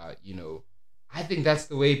damn about, you know. I think that's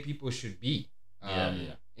the way people should be.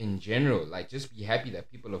 Yeah. In general, like, just be happy that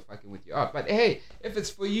people are fucking with your art. But hey, if it's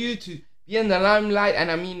for you to be in the limelight, and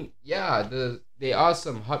I mean, yeah, there are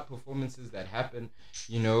some hot performances that happen,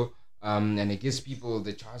 you know, and it gives people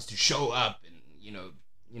the chance to show up and you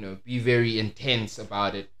know, be very intense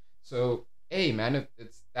about it. So hey, man, if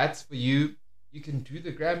that's for you, you can do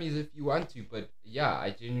the Grammys if you want to. But yeah, I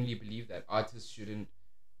genuinely believe that artists shouldn't,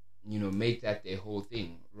 you know, make that their whole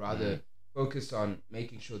thing. Rather, focus on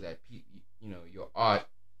making sure that you know, your art,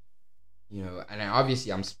 you know, and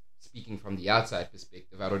obviously I'm speaking from the outside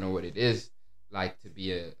perspective. I don't know what it is like to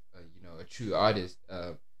be a you know, a true artist.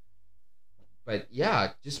 But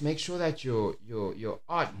yeah, just make sure that your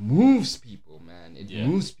art moves people, man. It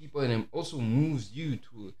moves people, and it also moves you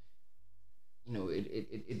to, you know,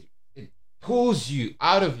 it pulls you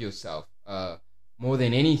out of yourself more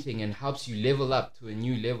than anything, and helps you level up to a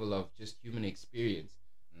new level of just human experience.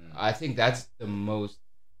 I think that's the most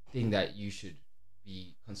thing that you should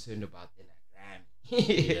be concerned about in a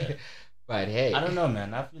Grammy. Yeah. But hey, I don't know,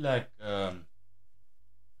 man. I feel like I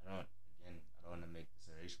don't want to make this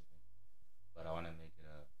a racial thing, but I want to make it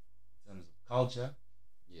in terms of culture,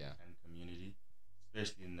 yeah, and community,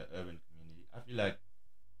 especially in the urban community. I feel like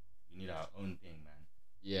we need our own thing, man,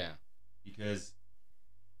 yeah, because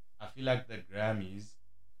I feel like the Grammys,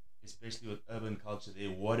 especially with urban culture, they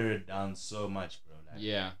water it down so much, bro. Like,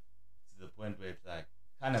 yeah, to the point where it's like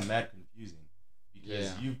kind of mad confusing, because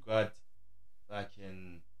Yeah. you've got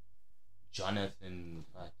fucking Jonathan,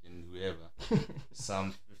 fucking whoever,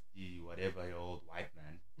 some 50 whatever year old white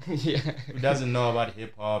man yeah, who doesn't know about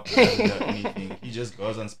hip hop, doesn't know anything. He just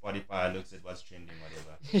goes on Spotify, looks at what's trending,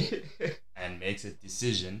 whatever, and makes a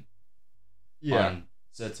decision yeah, on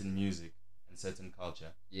certain music and certain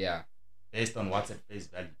culture yeah, based on what's at face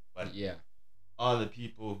value. But yeah, all the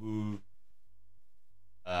people who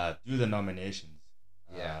do the nominations,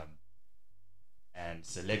 Yeah. and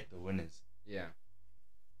select the winners, yeah,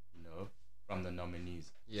 you know, from the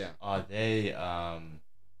nominees, yeah, are they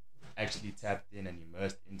actually tapped in and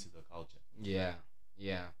immersed into the culture? yeah,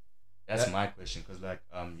 yeah, That's That- my question. Because like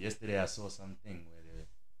yesterday I saw something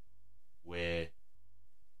where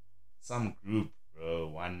some group, bro,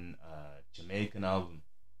 won Jamaican album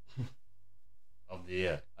of the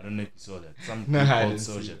year. I don't know if you saw that. Some No, group I called didn't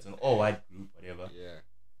see Soja. that. It's an all white group, whatever. yeah,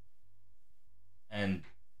 And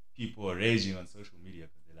people are raging on social media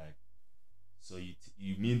because they're like, so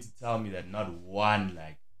you mean to tell me that not one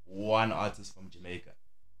artist from Jamaica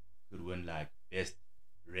could win like best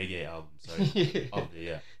reggae album, sorry, of the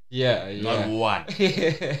year? yeah, Not one. You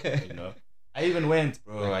you know, I even went,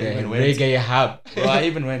 bro. like I even the went. reggae hub. Bro, I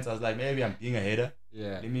even went. I was like, maybe I'm being a hater.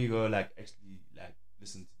 yeah, Let me go like actually like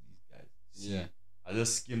listen to these guys. See. yeah. I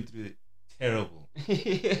just skimmed through it. Terrible.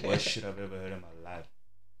 Worst shit I've ever heard in my life.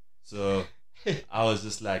 So I was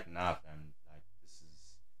just like, nah, fam. Like this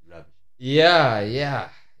is rubbish. Yeah,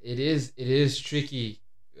 it is tricky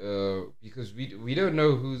because we don't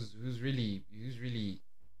know who's really,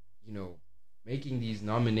 you know, making these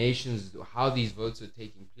nominations, how these votes are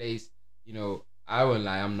taking place. You know, I won't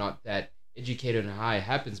lie, I'm not that educated on how it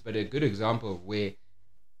happens, but a good example of where,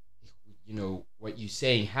 you know, what you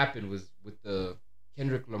saying happened was with the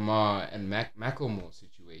Kendrick Lamar and Macklemore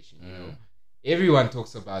situation. You know, everyone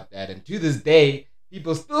talks about that, and to this day,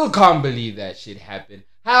 people still can't believe that shit happened.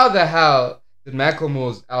 How the hell did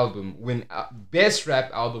Macklemore's album win best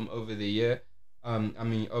rap album over the year?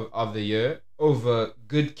 Of the year over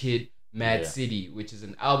Good Kid, Mad Yeah. City, which is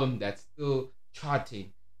an album that's still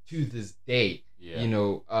charting to this day. Yeah. You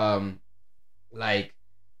know, like,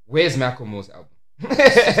 where's Macklemore's album?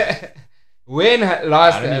 When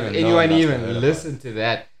last I don't have even know anyone last I even heard about listened to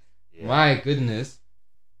that? Yeah. My goodness.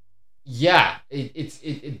 Yeah,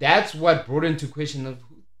 it that's what brought into question of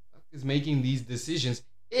who the fuck is making these decisions.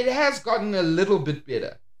 It has gotten a little bit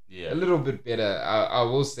better. Yeah. A little bit better, I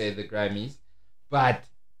will say, the Grammys. But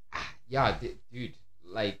yeah, dude,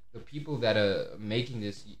 like the people that are making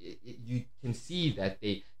this, you can see that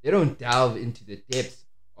they don't delve into the depths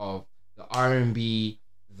of the R&B,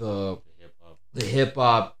 the Hip hop. the hip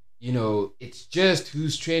hop. You know, it's just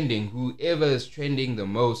who's trending, whoever is trending the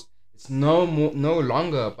most. It's no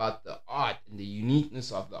longer about the art and the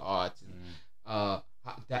uniqueness of the art. And,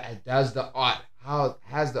 how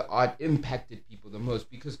has the art impacted people the most?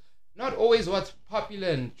 Because not always what's popular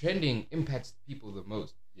and trending impacts people the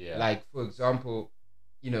most. Yeah. Like, for example,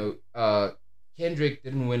 Kendrick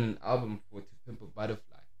didn't win an album for To Pimp a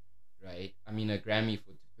Butterfly, right? I mean, a Grammy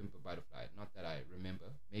for To Pimp a Butterfly. Not that I remember.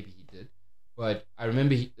 Maybe he did. But I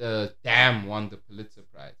remember Damn won the Pulitzer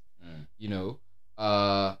Prize, you know.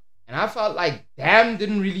 And I felt like Damn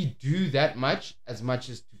didn't really do that much as To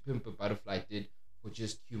Pimp a Butterfly did for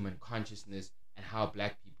just human consciousness and how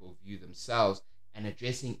black people view themselves and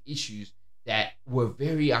addressing issues that were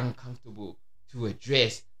very uncomfortable to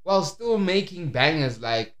address while still making bangers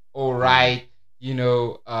like all right,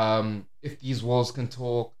 if these walls can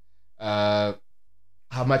talk, how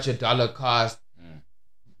much a dollar cost.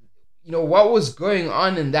 What was going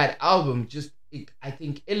on in that album I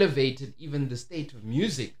think elevated even the state of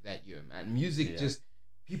music that year, man. Music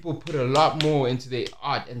people put a lot more into their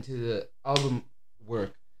art, into the album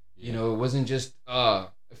work. It wasn't just a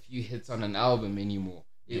few hits on an album anymore.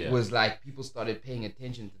 It was like people started paying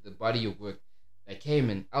attention to the body of work that came,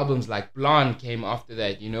 and albums like Blonde came after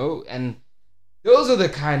that, and those are the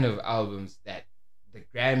kind of albums that the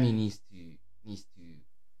Grammy needs to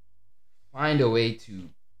find a way to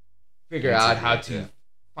figure out how to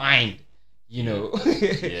find,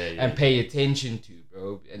 and pay attention to,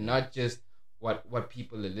 bro, and not just what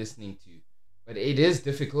people are listening to. But it is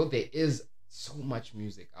difficult. There is so much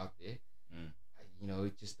music out there.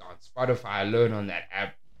 Just on Spotify alone, on that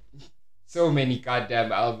app, so many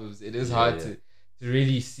goddamn albums. It is hard to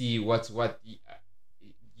really see what's what.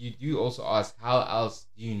 You do also ask, how else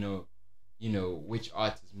do you know which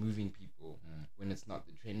art is moving people when it's not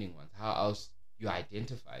the trending ones? How else do you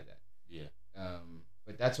identify that?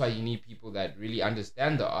 But that's why you need people that really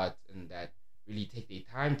understand the art and that really take their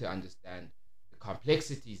time to understand the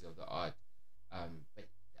complexities of the art. But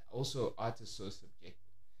also, art is so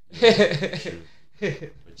subjective.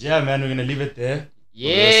 But yeah, man, we're gonna leave it there.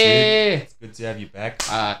 Yeah, it's good to have you back.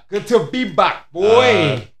 Good to be back,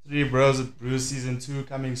 boy. Three Bros with Bruce season 2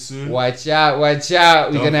 coming soon. Watch out. We're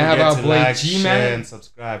gonna have our boy G-Man. Share and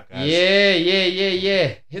subscribe, guys.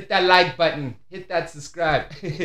 Yeah. Hit that like button. Hit that subscribe.